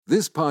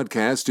This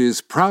podcast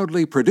is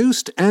proudly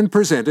produced and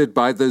presented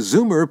by the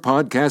Zoomer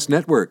Podcast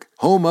Network,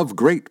 home of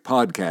great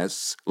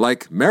podcasts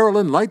like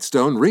Marilyn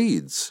Lightstone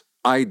Reads,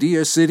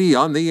 Idea City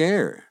on the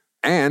Air,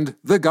 and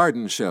The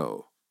Garden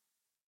Show.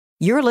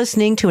 You're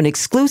listening to an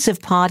exclusive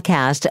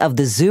podcast of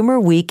the Zoomer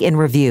Week in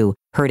Review,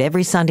 heard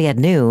every Sunday at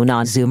noon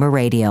on Zoomer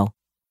Radio.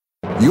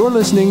 You're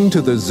listening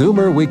to the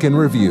Zoomer Week in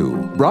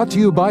Review, brought to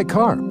you by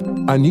CARP,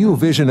 a new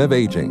vision of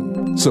aging.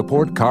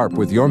 Support CARP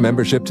with your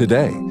membership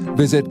today.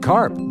 Visit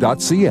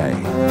carp.ca.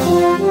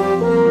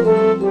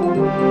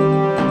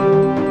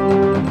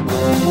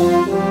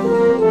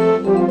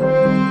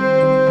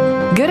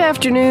 Good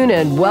afternoon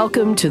and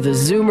welcome to the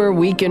Zoomer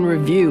Week in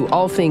Review,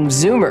 all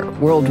things Zoomer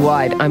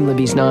worldwide. I'm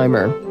Libby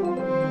Znaimer.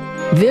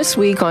 This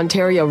week,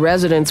 Ontario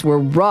residents were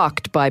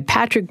rocked by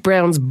Patrick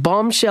Brown's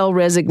bombshell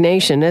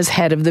resignation as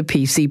head of the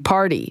PC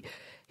party.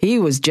 He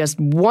was just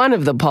one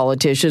of the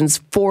politicians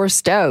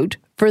forced out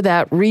for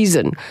that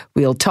reason.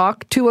 We'll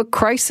talk to a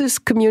crisis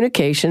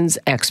communications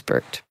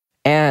expert.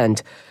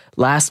 And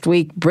last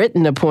week,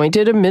 Britain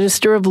appointed a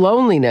minister of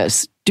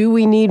loneliness. Do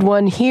we need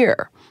one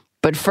here?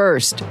 But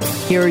first,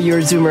 here are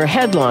your Zoomer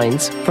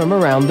headlines from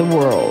around the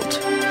world.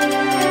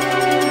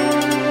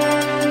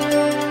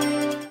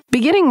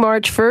 Beginning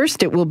March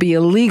 1st, it will be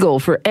illegal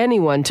for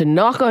anyone to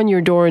knock on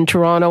your door in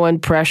Toronto and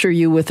pressure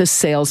you with a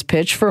sales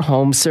pitch for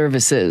home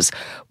services.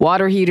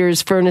 Water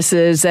heaters,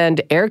 furnaces,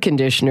 and air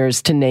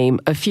conditioners, to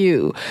name a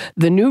few.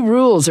 The new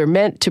rules are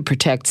meant to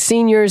protect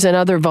seniors and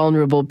other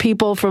vulnerable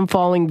people from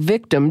falling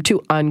victim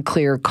to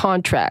unclear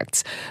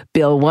contracts.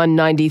 Bill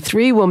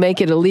 193 will make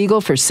it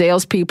illegal for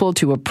salespeople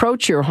to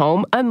approach your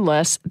home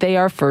unless they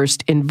are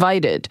first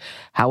invited.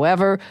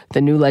 However, the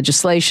new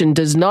legislation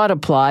does not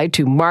apply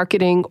to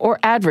marketing or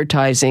advertising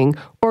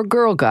or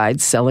Girl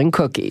Guides selling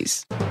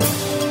cookies.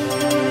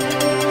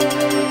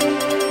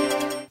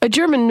 A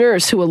German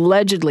nurse who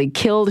allegedly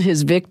killed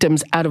his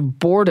victims out of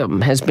boredom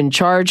has been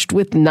charged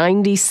with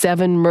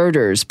 97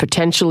 murders,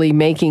 potentially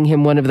making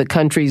him one of the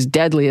country's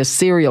deadliest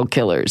serial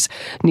killers.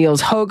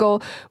 Niels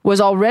Hogel was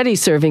already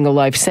serving a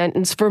life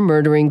sentence for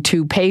murdering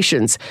 2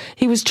 patients.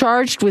 He was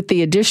charged with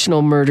the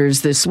additional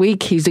murders this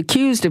week. He's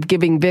accused of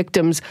giving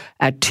victims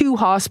at 2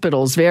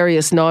 hospitals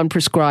various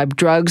non-prescribed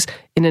drugs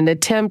in an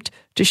attempt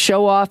to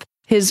show off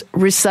his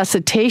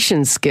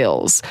resuscitation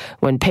skills.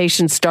 When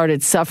patients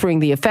started suffering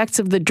the effects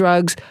of the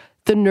drugs,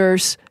 the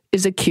nurse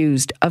is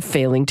accused of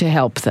failing to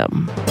help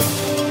them.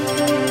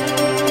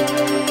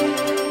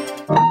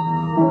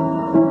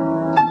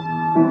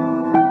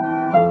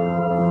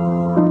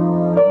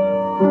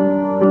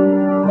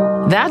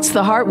 That's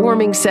the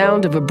heartwarming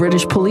sound of a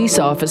British police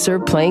officer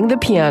playing the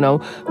piano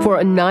for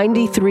a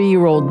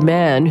 93-year-old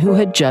man who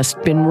had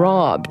just been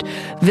robbed.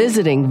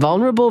 Visiting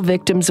vulnerable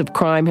victims of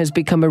crime has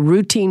become a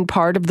routine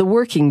part of the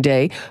working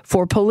day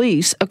for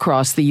police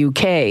across the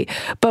UK.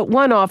 But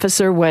one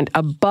officer went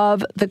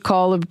above the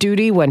call of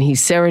duty when he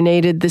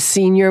serenaded the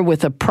senior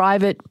with a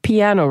private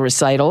piano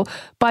recital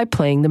by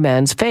playing the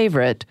man's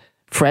favorite,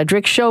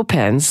 Frédéric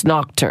Chopin's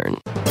Nocturne.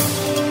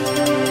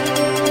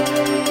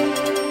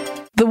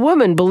 The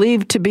woman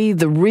believed to be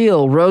the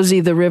real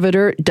Rosie the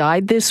Riveter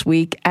died this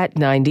week at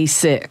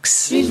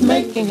 96. She's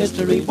making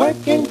history,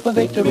 working for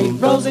victory,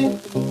 Rosie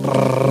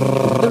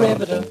the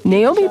Riveter.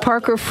 Naomi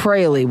Parker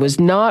Fraley was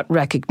not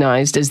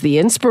recognized as the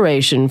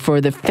inspiration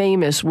for the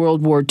famous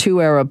World War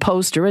II-era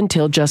poster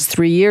until just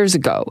 3 years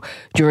ago.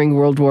 During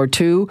World War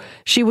II,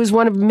 she was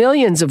one of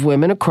millions of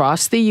women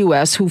across the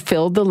U.S. who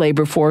filled the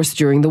labor force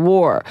during the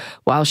war.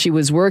 While she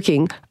was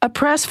working, a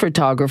press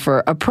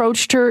photographer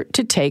approached her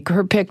to take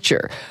her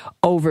picture.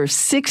 Over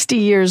 60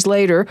 years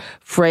later,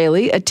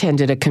 Fraley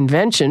attended a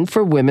convention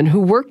for women who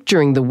worked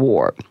during the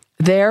war.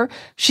 There,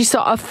 she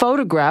saw a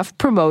photograph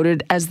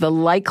promoted as the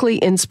likely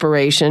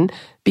inspiration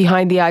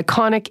behind the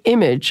iconic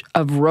image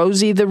of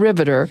Rosie the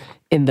Riveter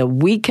in the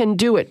We Can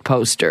Do It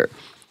poster.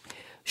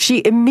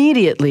 She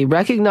immediately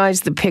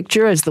recognized the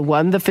picture as the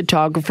one the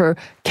photographer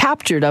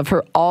captured of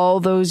her all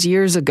those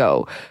years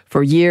ago.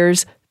 For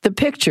years, the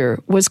picture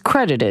was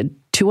credited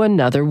to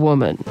another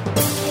woman.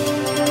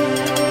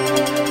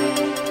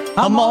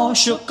 I'm all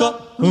shook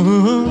up.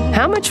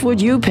 How much would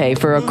you pay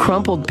for a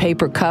crumpled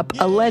paper cup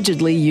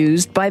allegedly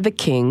used by the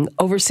king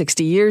over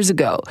 60 years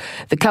ago?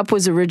 The cup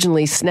was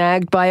originally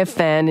snagged by a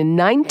fan in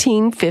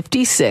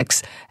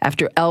 1956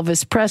 after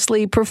Elvis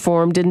Presley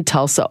performed in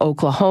Tulsa,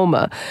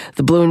 Oklahoma.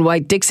 The blue and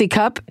white Dixie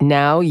cup,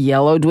 now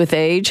yellowed with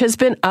age, has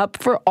been up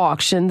for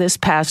auction this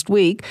past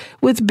week,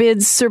 with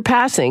bids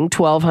surpassing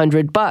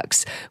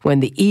 $1,200.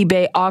 When the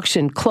eBay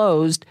auction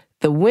closed,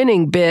 the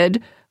winning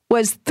bid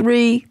was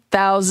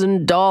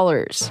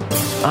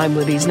 $3,000. I'm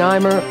Libby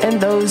Znaimer, and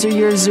those are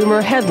your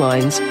Zoomer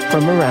headlines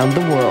from around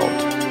the world.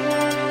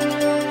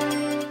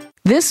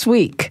 This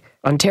week,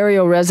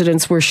 Ontario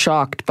residents were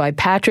shocked by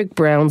Patrick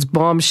Brown's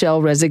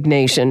bombshell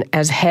resignation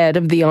as head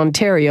of the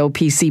Ontario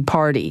PC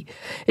party.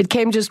 It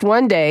came just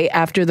one day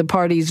after the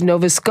party's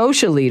Nova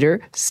Scotia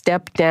leader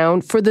stepped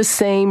down for the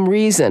same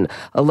reason,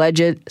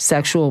 alleged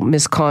sexual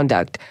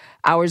misconduct.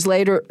 Hours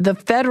later, the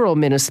federal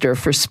minister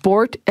for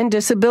sport and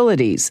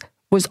disabilities,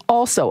 was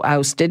also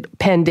ousted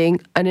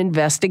pending an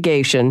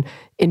investigation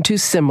into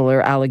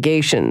similar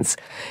allegations.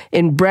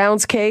 In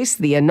Brown's case,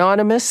 the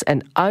anonymous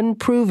and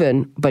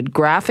unproven but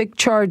graphic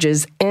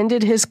charges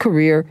ended his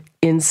career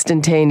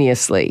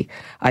instantaneously.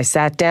 I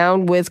sat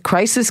down with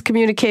crisis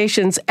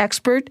communications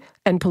expert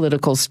and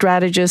political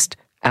strategist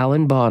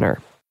Allan Bonner.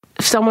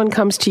 If someone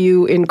comes to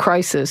you in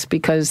crisis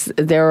because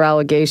there are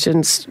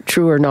allegations,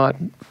 true or not,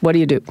 what do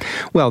you do?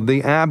 Well,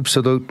 the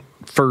absolute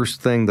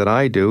first thing that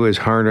I do is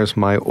harness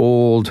my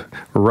old,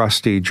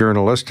 rusty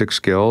journalistic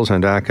skills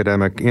and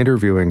academic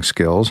interviewing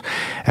skills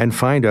and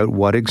find out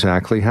what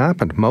exactly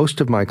happened.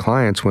 Most of my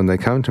clients, when they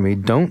come to me,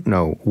 don't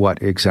know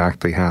what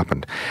exactly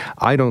happened.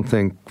 I don't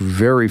think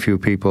very few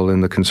people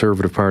in the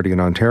Conservative Party in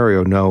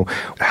Ontario know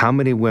how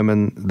many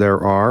women there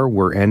are.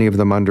 Were any of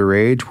them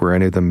underage? Were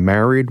any of them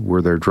married?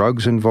 Were there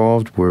drugs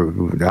involved?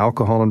 Were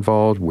alcohol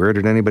involved? Where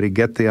did anybody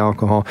get the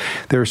alcohol?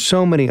 There are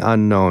so many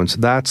unknowns.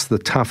 That's the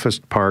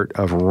toughest part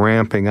of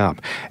ramping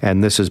up.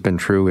 And this has been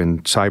true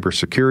in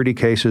cybersecurity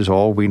cases.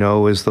 All we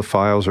know is the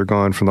files are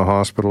gone from the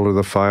hospital or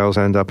the files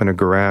end up in a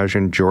garage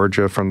in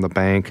Georgia from the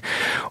bank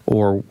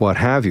or what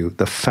have you.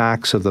 The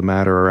facts of the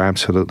matter are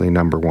absolutely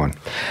number one.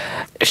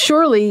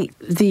 Surely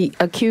the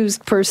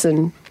accused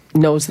person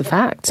knows the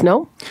facts,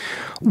 no?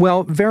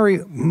 Well,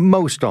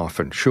 most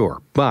often,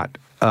 sure. But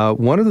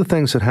one of the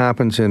things that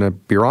happens in a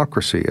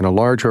bureaucracy, in a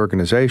large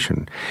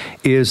organization,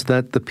 is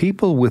that the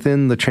people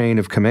within the chain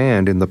of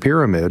command in the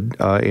pyramid,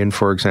 in,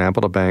 for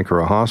example, a bank or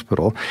a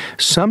hospital,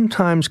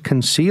 sometimes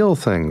conceal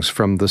things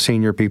from the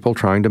senior people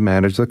trying to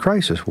manage the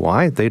crisis.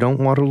 Why? They don't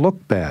want to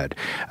look bad.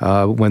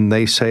 When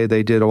they say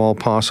they did all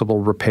possible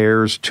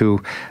repairs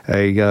to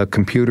a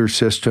computer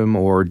system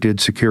or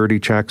did security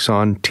checks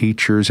on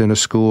teachers in a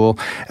school,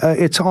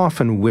 it's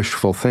often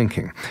wishful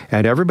thinking.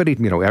 And everybody,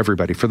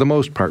 for the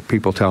most part,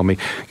 people tell me,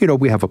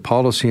 we have a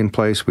policy in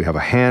place, we have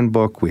a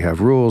handbook, we have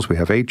rules, we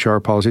have HR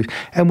policies.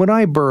 And when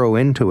I burrow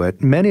into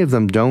it, many of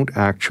them don't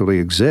actually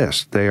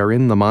exist. They are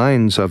in the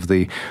minds of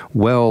the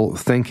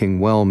well-thinking,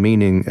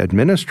 well-meaning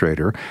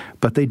administrator,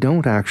 but they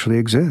don't actually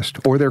exist,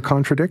 or they're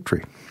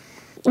contradictory.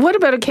 What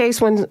about a case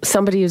when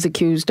somebody is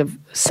accused of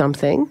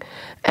something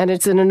and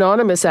it's an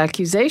anonymous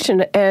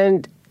accusation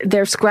and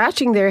they're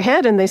scratching their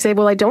head and they say,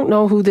 well, I don't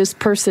know who this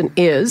person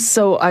is,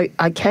 so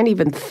I can't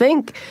even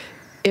think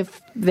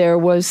if there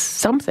was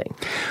something?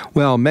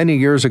 Well, many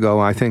years ago,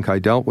 I think I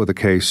dealt with a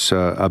case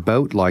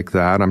about like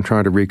that. I'm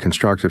trying to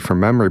reconstruct it from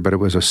memory, but it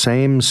was a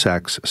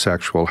same-sex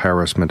sexual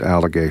harassment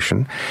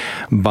allegation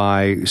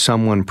by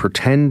someone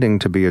pretending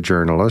to be a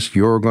journalist.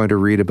 You're going to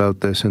read about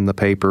this in the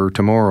paper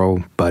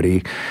tomorrow,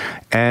 buddy.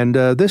 And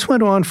this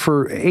went on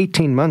for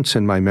 18 months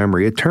in my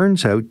memory. It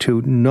turns out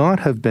to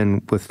not have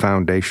been with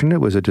foundation. It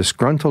was a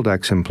disgruntled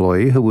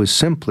ex-employee who was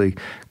simply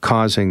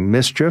causing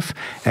mischief,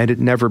 and it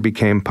never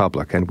became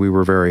public, and we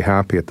were very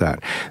happy at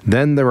that.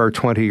 Then there are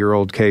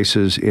 20-year-old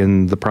cases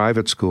in the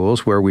private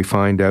schools where we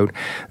find out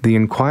the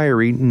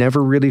inquiry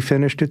never really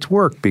finished its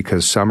work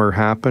because summer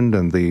happened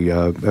and the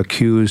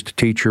accused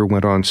teacher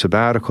went on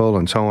sabbatical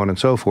and so on and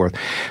so forth.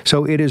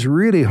 So it is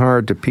really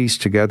hard to piece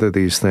together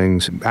these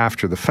things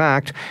after the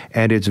fact,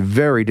 and it's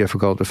very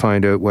difficult to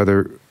find out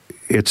whether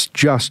it's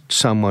just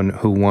someone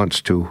who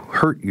wants to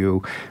hurt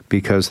you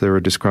because they're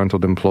a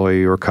disgruntled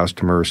employee or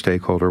customer or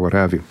stakeholder, what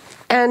have you.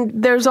 And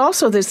there's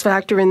also this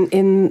factor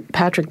in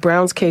Patrick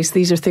Brown's case.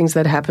 These are things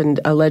that happened,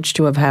 alleged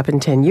to have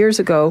happened 10 years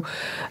ago.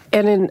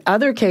 And in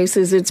other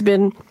cases, it's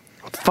been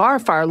far,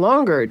 far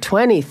longer,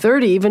 20,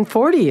 30, even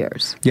 40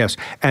 years. Yes.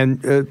 And,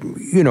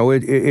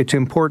 it's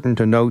important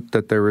to note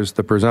that there is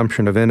the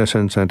presumption of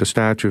innocence and a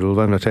statute of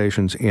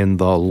limitations in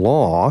the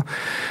law.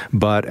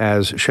 But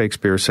as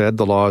Shakespeare said,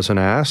 the law is an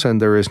ass,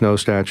 and there is no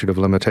statute of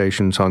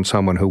limitations on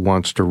someone who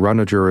wants to run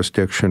a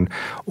jurisdiction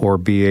or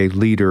be a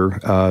leader.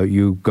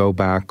 You go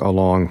back a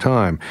long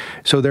time.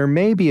 So there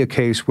may be a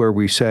case where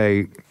we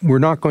say we're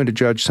not going to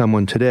judge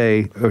someone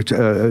today,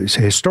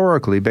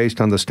 historically,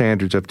 based on the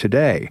standards of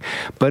today.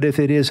 But if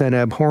it is an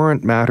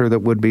abhorrent matter that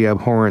would be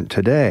abhorrent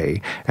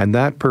today, and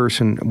that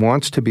person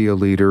wants to be a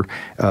leader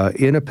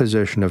in a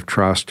position of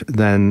trust,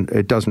 then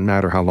it doesn't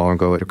matter how long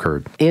ago it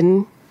occurred.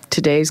 In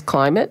today's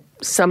climate,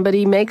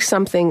 somebody makes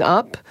something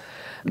up,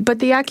 but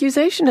the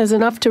accusation is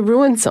enough to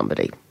ruin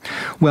somebody.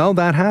 Well,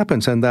 that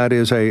happens, and that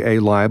is a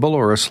libel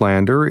or a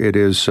slander. It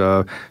is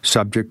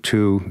subject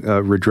to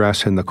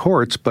redress in the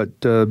courts,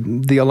 but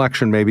the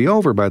election may be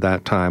over by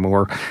that time,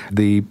 or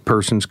the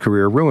person's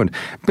career ruined.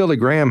 Billy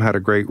Graham had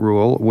a great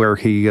rule where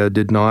he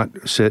did not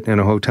sit in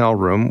a hotel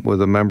room with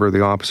a member of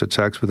the opposite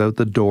sex without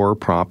the door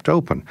propped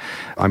open.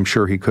 I'm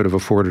sure he could have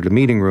afforded a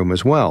meeting room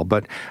as well,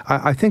 but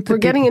I think that we're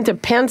getting into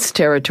Pence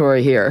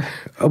territory here.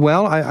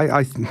 Well,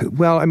 I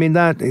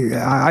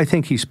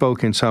think he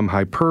spoke in some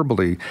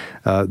hyperbole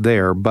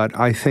there, but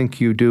I think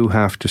you do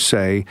have to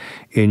say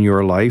in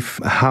your life,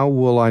 how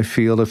will I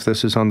feel if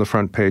this is on the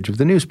front page of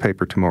the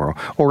newspaper tomorrow,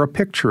 or a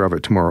picture of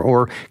it tomorrow,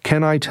 or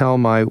can I tell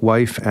my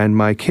wife and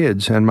my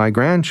kids and my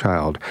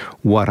grandchild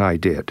what I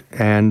did?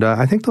 And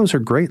I think those are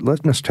great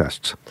litmus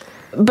tests.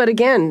 But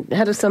again,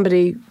 how does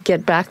somebody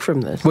get back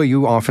from this? Well,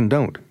 you often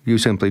don't. You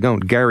simply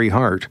don't. Gary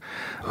Hart,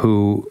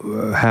 who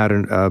had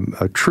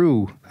a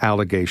true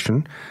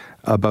allegation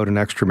about an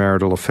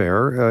extramarital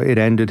affair, it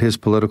ended his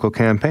political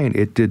campaign.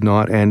 It did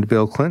not end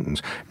Bill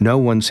Clinton's. No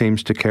one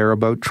seems to care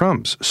about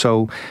Trump's.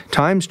 So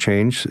times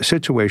change,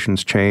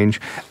 situations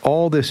change.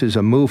 All this is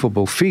a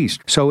movable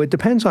feast. So it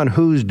depends on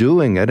who's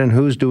doing it and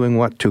who's doing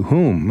what to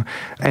whom,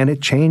 and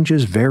it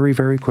changes very,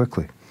 very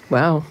quickly.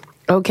 Wow.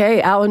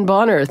 Okay, Allan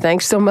Bonner,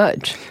 thanks so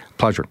much.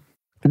 Pleasure.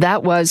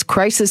 That was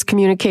crisis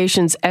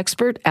communications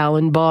expert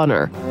Allan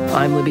Bonner.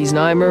 I'm Libby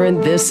Znaimer,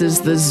 and this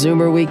is the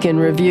Zoomer Week in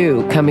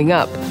Review. Coming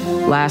up,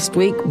 last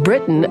week,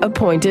 Britain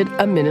appointed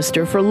a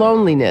minister for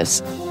loneliness.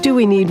 Do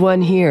we need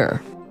one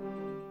here?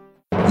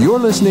 You're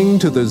listening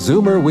to the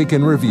Zoomer Week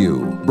in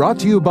Review, brought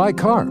to you by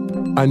CARP,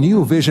 a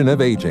new vision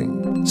of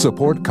aging.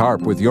 Support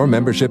CARP with your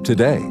membership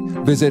today.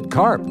 Visit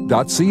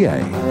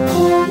carp.ca.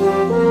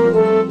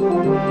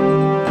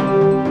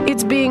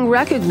 It's being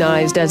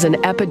recognized as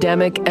an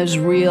epidemic as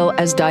real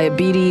as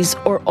diabetes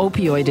or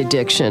opioid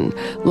addiction.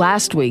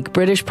 Last week,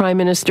 British Prime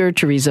Minister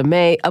Teresa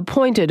May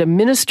appointed a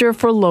minister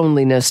for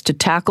loneliness to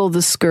tackle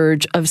the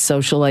scourge of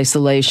social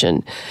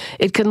isolation.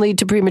 It can lead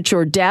to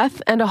premature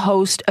death and a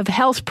host of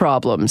health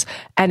problems,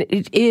 and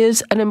it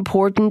is an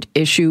important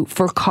issue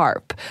for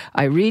CARP.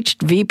 I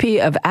reached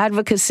VP of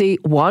Advocacy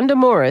Wanda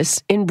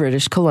Morris in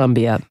British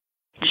Columbia.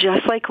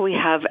 Just like we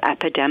have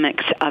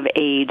epidemics of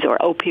AIDS or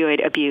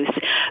opioid abuse,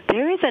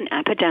 there is an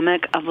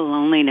epidemic of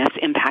loneliness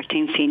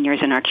impacting seniors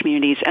in our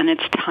communities, and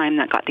it's time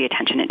that got the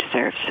attention it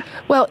deserves.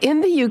 Well,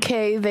 in the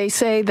UK, they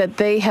say that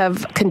they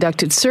have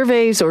conducted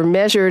surveys or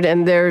measured,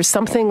 and there's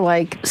something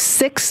like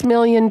 6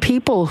 million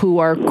people who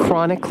are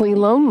chronically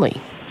lonely.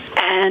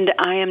 And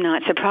I am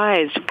not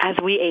surprised. As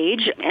we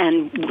age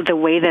and the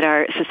way that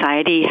our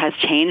society has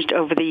changed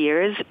over the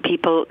years,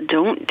 people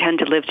don't tend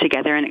to live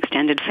together in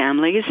extended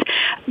families.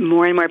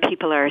 More and more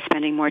people are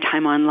spending more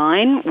time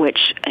online,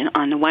 which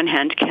on the one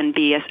hand can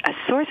be a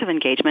source of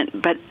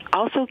engagement, but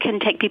also can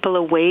take people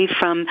away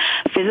from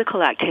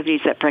physical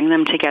activities that bring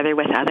them together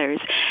with others.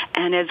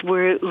 And as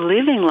we're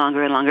living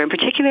longer and longer, and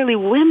particularly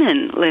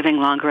women living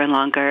longer and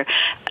longer,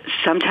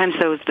 sometimes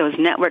those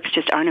networks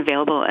just aren't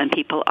available and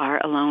people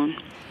are alone.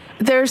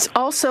 There's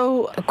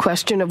also a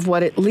question of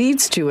what it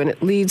leads to, and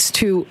it leads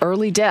to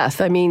early death.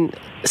 I mean,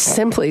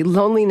 simply,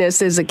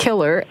 loneliness is a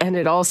killer, and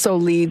it also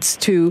leads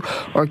to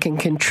or can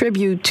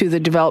contribute to the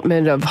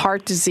development of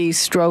heart disease,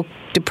 stroke,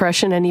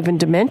 depression, and even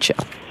dementia.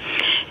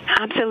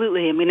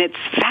 Absolutely. I mean, it's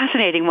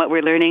fascinating what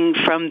we're learning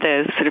from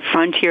the sort of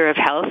frontier of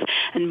health,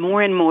 and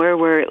more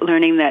we're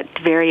learning that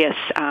various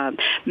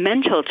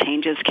mental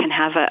changes can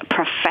have a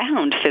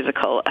profound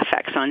physical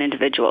effects on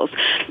individuals.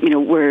 You know,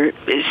 we're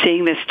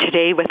seeing this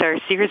today with our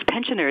Sears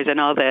pensioners and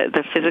all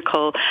the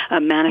physical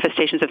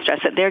manifestations of stress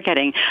that they're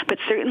getting, but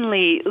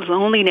certainly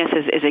loneliness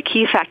is a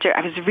key factor.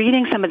 I was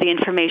reading some of the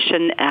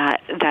information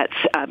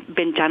that's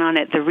been done on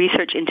it, the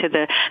research into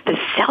the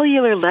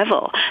cellular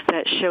level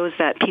that shows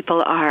that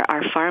people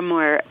are far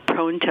more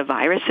prone to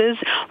viruses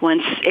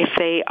if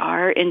they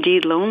are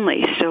indeed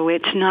lonely. So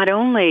it's not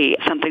only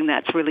something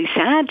that's really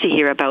sad to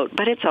hear about,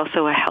 but it's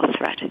also a health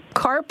threat.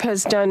 CARP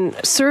has done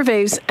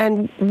surveys,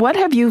 and what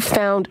have you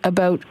found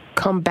about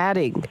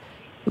combating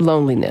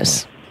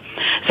loneliness?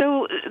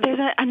 So there's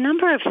a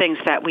number of things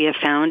that we have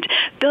found.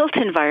 Built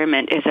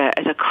environment is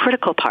a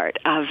critical part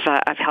of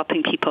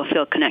helping people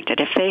feel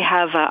connected. If they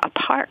have a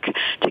park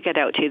to get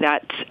out to,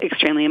 that's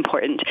extremely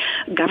important.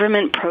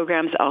 Government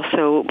programs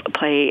also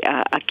play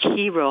a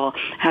key role,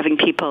 having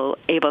people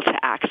able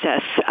to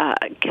access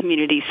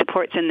community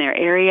supports in their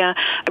area,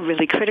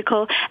 really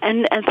critical,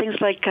 and things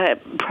like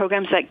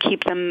programs that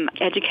keep them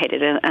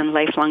educated and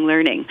lifelong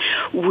learning.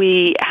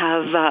 We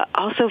have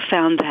also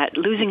found that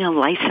losing a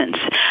license,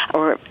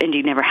 or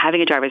indeed never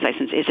having a driver's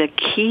license, is a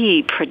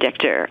key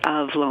predictor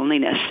of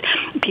loneliness.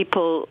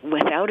 People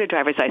without a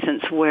driver's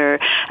license were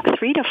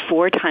 3 to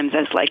 4 times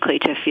as likely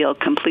to feel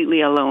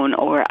completely alone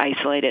or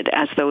isolated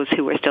as those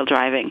who were still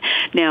driving.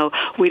 Now,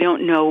 we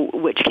don't know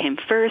which came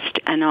first,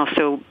 and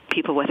also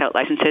people without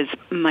licenses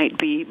might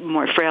be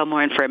more frail,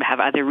 more infirm,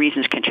 have other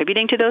reasons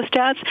contributing to those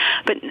stats,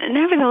 but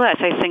nevertheless,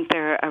 I think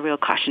they're a real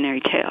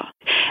cautionary tale.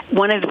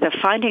 One of the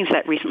findings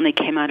that recently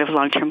came out of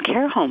long-term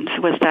care homes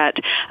was that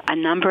a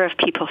number of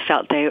people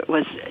felt there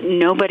was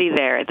nobody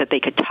there that they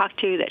could talk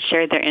to that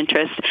shared their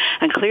interests,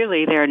 and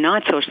clearly they're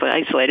not socially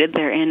isolated.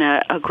 They're in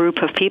a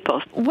group of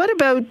people. What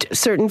about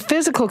certain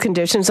physical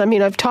conditions? I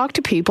mean, I've talked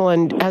to people,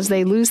 and as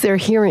they lose their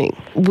hearing,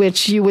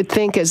 which you would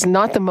think is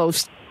not the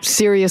most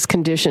serious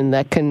condition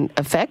that can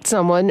affect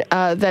someone,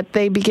 that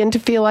they begin to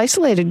feel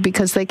isolated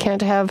because they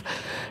can't have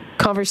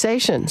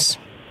conversations.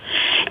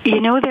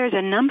 There's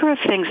a number of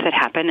things that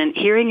happen, and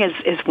hearing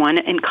is one,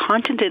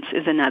 incontinence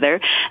is another,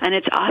 and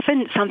it's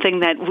often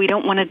something that we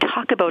don't want to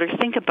talk about or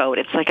think about.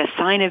 It's like a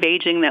sign of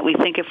aging that we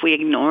think if we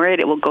ignore it,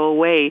 it will go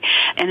away.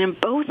 And in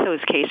both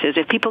those cases,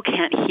 if people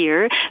can't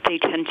hear, they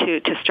tend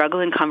to struggle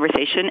in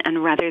conversation,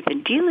 and rather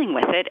than dealing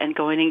with it and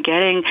going and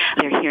getting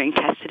their hearing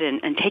tested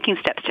and taking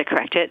steps to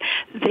correct it,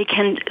 they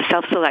can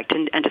self-select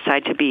and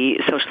decide to be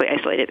socially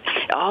isolated.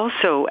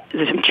 Also,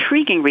 there's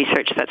intriguing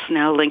research that's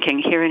now linking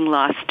hearing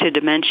loss to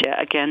dementia.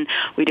 Again,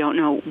 we don't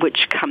know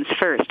which comes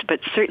first, but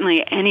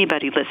certainly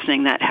anybody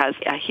listening that has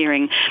a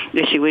hearing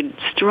issue would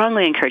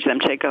strongly encourage them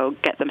to go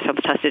get themselves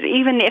tested,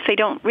 even if they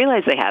don't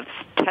realize they have.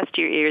 Test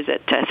your ears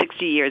at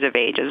 60 years of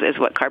age is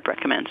what CARP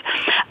recommends.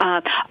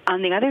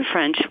 On the other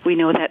front, we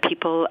know that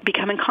people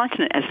become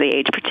incontinent as they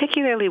age,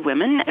 particularly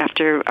women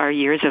after our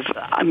years of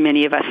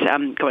many of us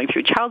going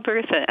through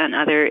childbirth and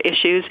other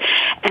issues.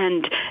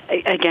 And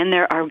again,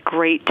 there are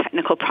great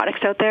technical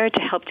products out there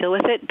to help deal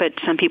with it, but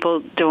some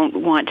people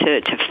don't want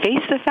to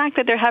face the fact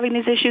that they're having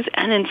these issues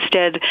and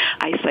instead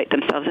isolate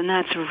themselves, and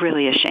that's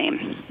really a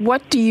shame.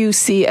 What do you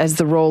see as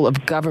the role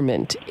of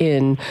government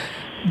in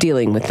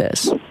dealing with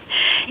this?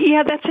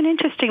 Yeah, that's an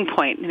interesting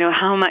point.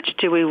 How much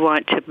do we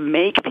want to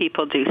make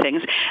people do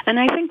things? And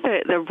I think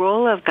the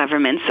role of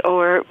governments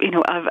or,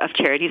 of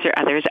charities or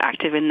others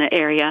active in the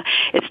area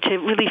is to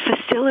really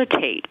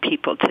facilitate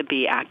people to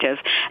be active.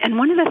 And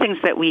one of the things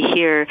that we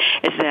hear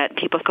is that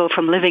people go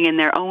from living in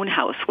their own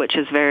house, which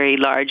is very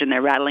large, and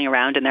they're rattling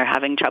around and they're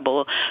having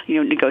trouble,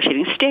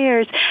 negotiating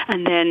stairs,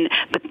 and then,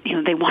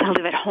 they want to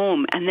live at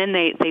home. And then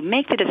they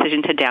make the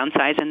decision to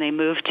downsize and they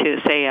move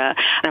to, say, an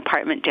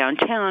apartment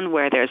downtown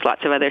where there's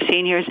lots of other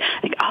seniors.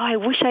 Like, I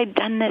wish I'd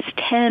done this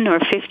 10 or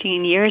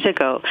 15 years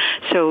ago.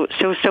 So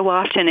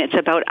often it's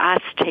about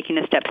us taking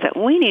the steps that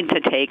we need to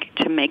take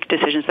to make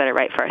decisions that are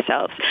right for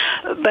ourselves.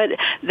 But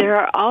there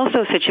are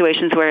also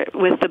situations where,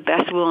 with the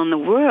best will in the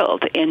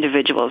world,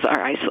 individuals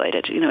are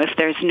isolated. If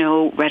there's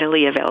no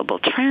readily available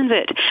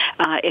transit,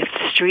 if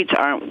the streets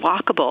aren't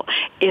walkable,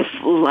 if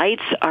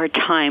lights are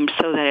timed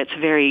so that it's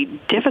very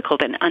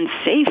difficult and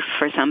unsafe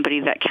for somebody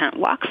that can't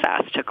walk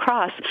fast to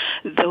cross,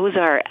 those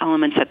are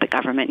elements that the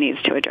government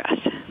needs to address.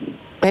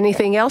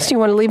 Anything else you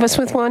want to leave us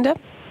with, Wanda?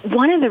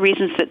 One of the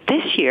reasons that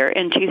this year,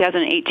 in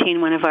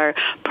 2018, one of our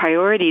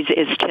priorities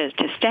is to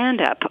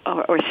stand up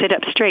or sit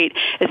up straight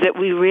is that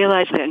we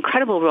realize the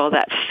incredible role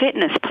that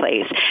fitness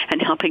plays in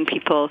helping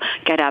people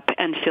get up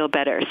and feel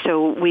better.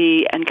 So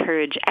we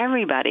encourage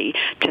everybody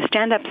to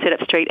stand up, sit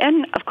up straight,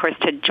 and, of course,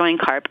 to join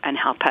CARP and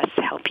help us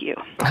help you.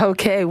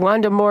 Okay,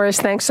 Wanda Morris,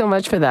 thanks so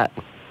much for that.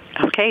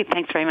 Okay,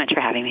 thanks very much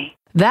for having me.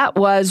 That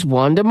was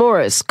Wanda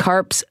Morris,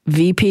 CARP's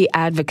VP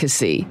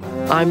Advocacy.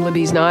 I'm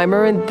Libby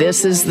Znaimer, and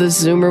this is the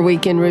Zoomer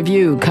Week in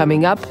Review.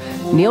 Coming up,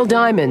 Neil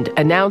Diamond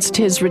announced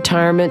his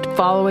retirement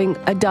following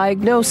a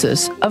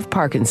diagnosis of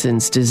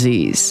Parkinson's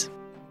disease.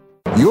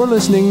 You're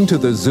listening to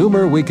the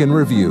Zoomer Week in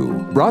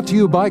Review, brought to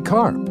you by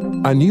CARP,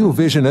 a new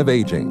vision of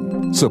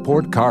aging.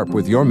 Support CARP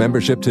with your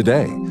membership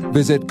today.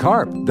 Visit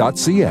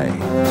carp.ca.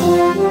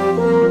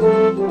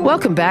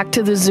 Welcome back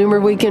to the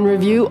Zoomer Week in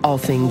Review, all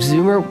things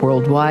Zoomer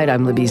worldwide.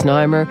 I'm Libby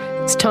Znaimer.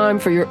 It's time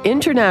for your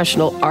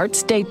International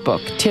Arts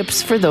Datebook,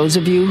 tips for those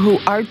of you who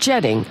are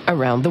jetting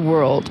around the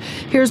world.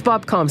 Here's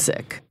Bob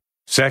Komsic.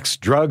 Sex,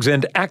 drugs,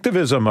 and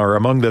activism are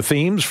among the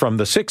themes from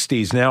the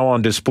 60s now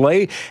on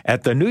display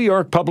at the New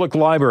York Public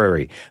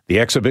Library. The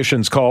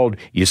exhibition's called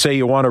You Say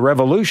You Want a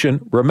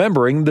Revolution,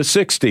 Remembering the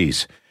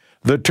 60s.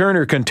 The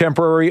Turner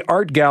Contemporary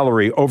Art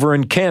Gallery over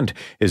in Kent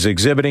is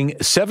exhibiting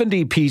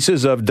 70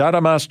 pieces of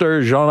Dada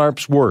master Jean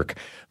Arp's work.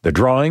 The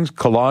drawings,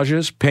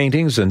 collages,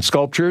 paintings, and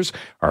sculptures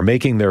are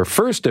making their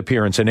first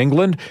appearance in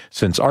England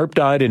since Arp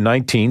died in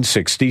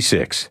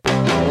 1966.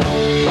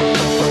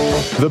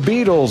 The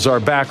Beatles are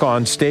back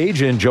on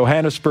stage in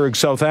Johannesburg,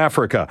 South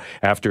Africa.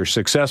 After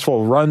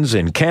successful runs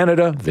in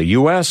Canada, the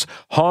U.S.,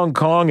 Hong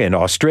Kong, and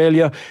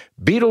Australia,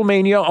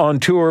 Beatlemania on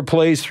tour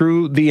plays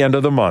through the end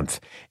of the month.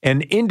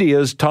 And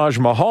India's Taj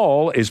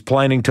Mahal is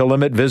planning to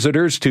limit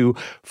visitors to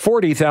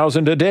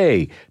 40,000 a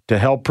day to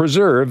help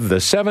preserve the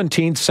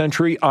 17th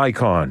century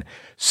icon.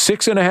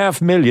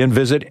 6.5 million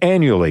visit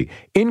annually,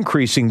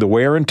 increasing the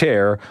wear and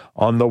tear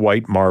on the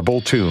white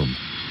marble tomb.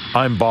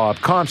 I'm Bob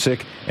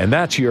Komsic, and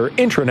that's your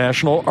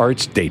International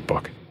Arts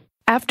Datebook.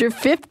 After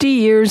 50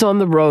 years on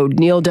the road,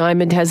 Neil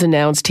Diamond has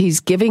announced he's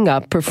giving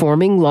up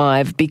performing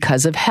live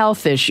because of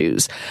health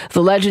issues.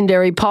 The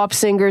legendary pop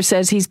singer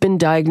says he's been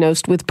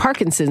diagnosed with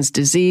Parkinson's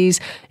disease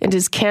and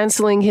is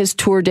canceling his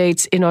tour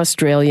dates in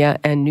Australia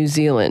and New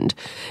Zealand.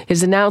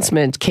 His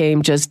announcement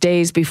came just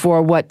days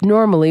before what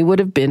normally would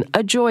have been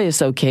a joyous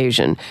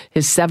occasion,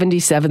 his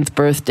 77th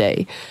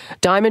birthday.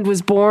 Diamond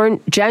was born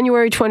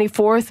January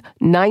 24th,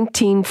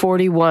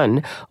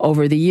 1941.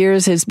 Over the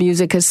years, his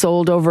music has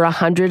sold over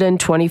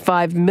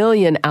 125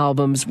 million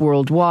albums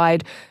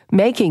worldwide,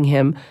 making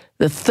him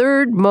the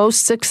third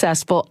most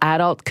successful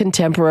adult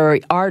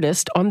contemporary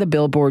artist on the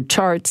Billboard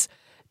charts.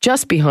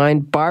 just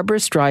behind Barbra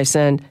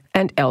Streisand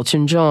and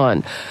Elton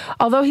John.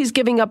 Although he's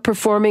giving up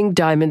performing,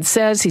 Diamond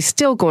says he's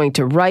still going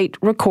to write,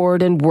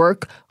 record, and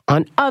work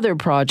on other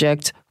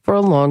projects for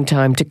a long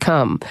time to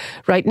come.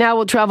 Right now,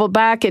 we'll travel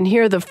back and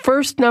hear the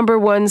first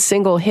 #1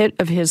 single hit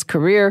of his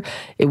career.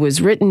 It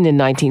was written in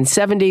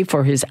 1970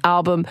 for his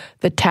album,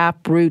 The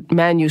Taproot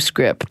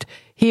Manuscript.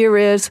 Here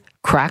is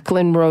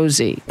Cracklin'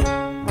 Rosie.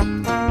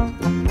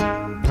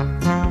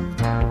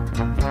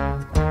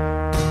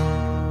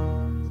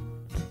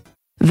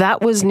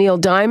 That was Neil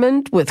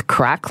Diamond with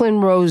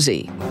Cracklin'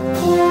 Rosie.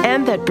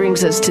 And that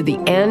brings us to the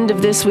end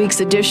of this week's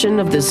edition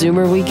of the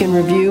Zoomer Week in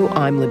Review.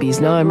 I'm Libby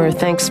Znaimer.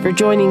 Thanks for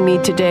joining me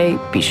today.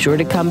 Be sure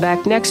to come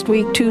back next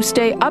week to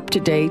stay up to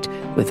date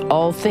with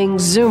all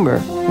things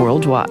Zoomer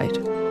worldwide.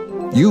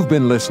 You've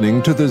been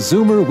listening to the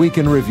Zoomer Week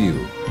in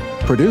Review,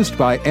 produced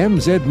by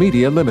MZ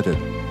Media Limited.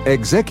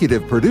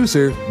 Executive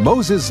producer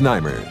Moses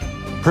Znaimer.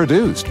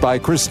 Produced by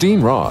Christine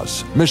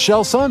Ross,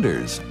 Michelle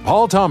Saunders,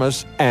 Paul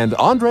Thomas, and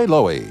Andre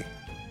Lowy.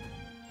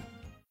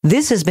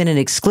 This has been an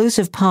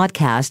exclusive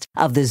podcast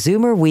of the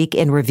Zoomer Week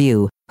in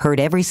Review, heard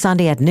every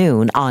Sunday at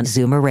noon on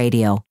Zoomer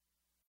Radio.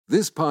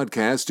 This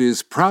podcast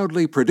is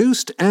proudly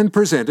produced and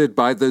presented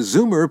by the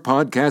Zoomer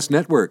Podcast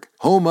Network,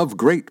 home of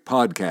great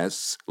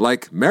podcasts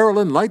like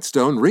Marilyn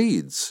Lightstone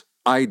Reads,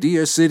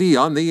 Idea City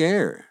on the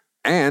Air,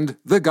 and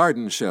The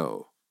Garden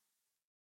Show.